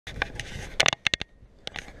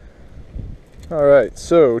Alright,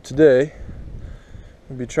 so today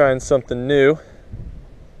we'll be trying something new.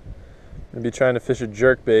 I'll be trying to fish a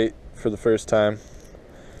jerkbait for the first time.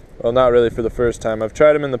 Well, not really for the first time. I've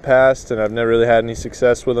tried them in the past and I've never really had any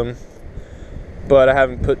success with them, but I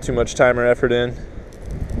haven't put too much time or effort in.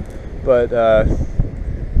 But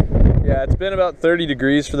yeah, it's been about 30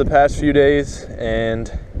 degrees for the past few days,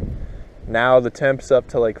 and now the temp's up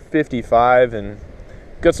to like 55, and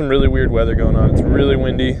got some really weird weather going on. It's really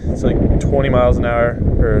windy. It's like 20 miles an hour,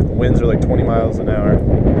 or the winds are like 20 miles an hour,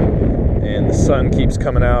 and the sun keeps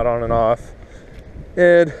coming out on and off.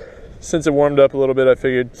 And since it warmed up a little bit, I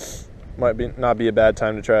figured might not be a bad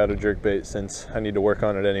time to try out a jerkbait, since I need to work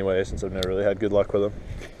on it anyway, since I've never really had good luck with them.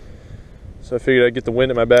 So I figured I'd get the wind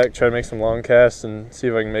at my back, try to make some long casts, and see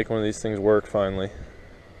if I can make one of these things work finally.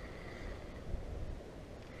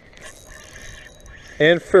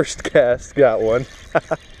 And first cast, got one.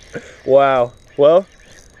 Wow. Well,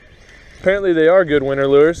 apparently they are good winter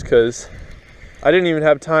lures, because I didn't even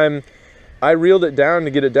have time. I reeled it down to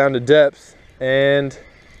get it down to depth, and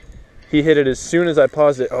he hit it as soon as I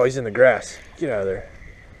paused it. Oh, he's in the grass. Get out of there.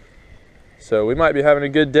 So we might be having a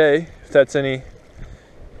good day, if that's any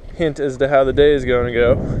hint as to how the day is going to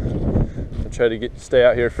go. I'll try to stay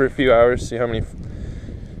out here for a few hours, see how many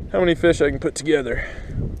fish I can put together.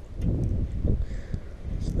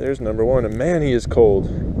 So there's number one, and man, he is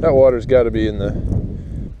cold. That water's got to be in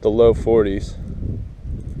the low 40s.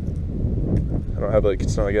 I don't have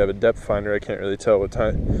it's not like I have a depth finder. I can't really tell what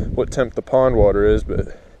temp the pond water is,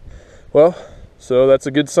 but well, so that's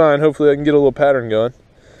a good sign. Hopefully I can get a little pattern going.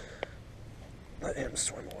 Let him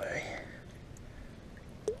swim away.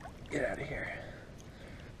 Get out of here.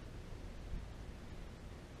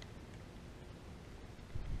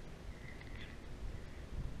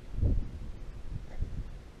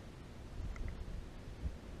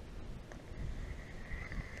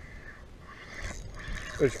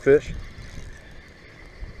 There's fish.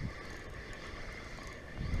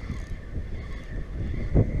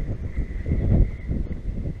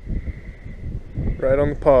 Right on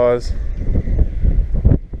the pause.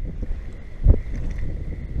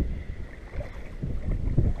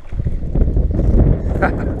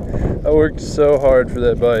 I worked so hard for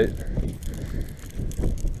that bite.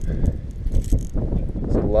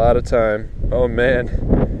 It's a lot of time. Oh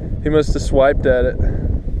man, he must have swiped at it.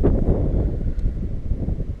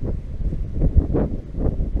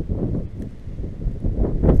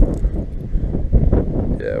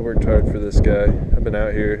 Yeah, I worked hard for this guy. I've been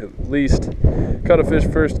out here at least, caught a fish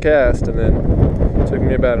first cast, and then it took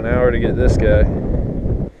me about an hour to get this guy.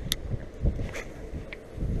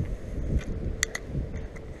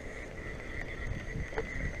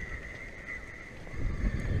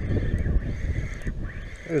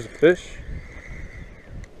 There's a fish.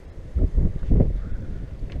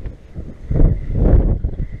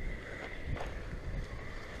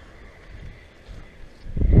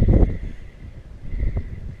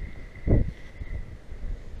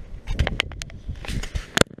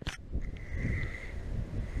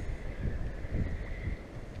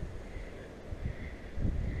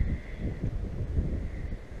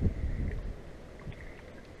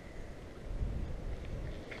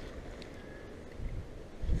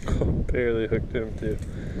 Barely hooked him too.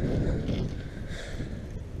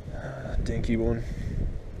 Dinky one,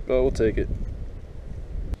 but we'll take it.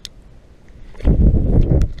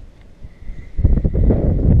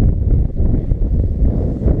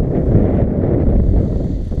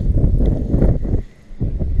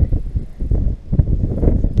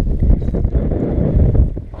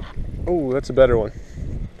 Oh, that's a better one.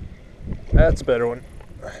 That's a better one.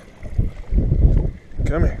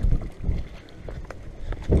 Come here.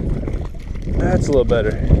 That's a little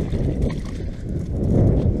better.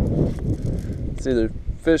 It's either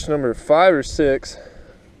fish number 5 or 6.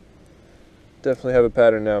 Definitely have a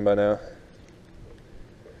pattern down by now.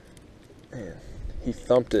 Man, he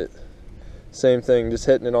thumped it. Same thing, just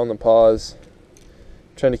hitting it on the pause.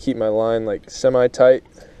 Trying to keep my line like semi-tight,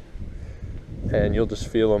 and you'll just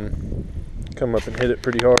feel him come up and hit it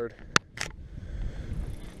pretty hard.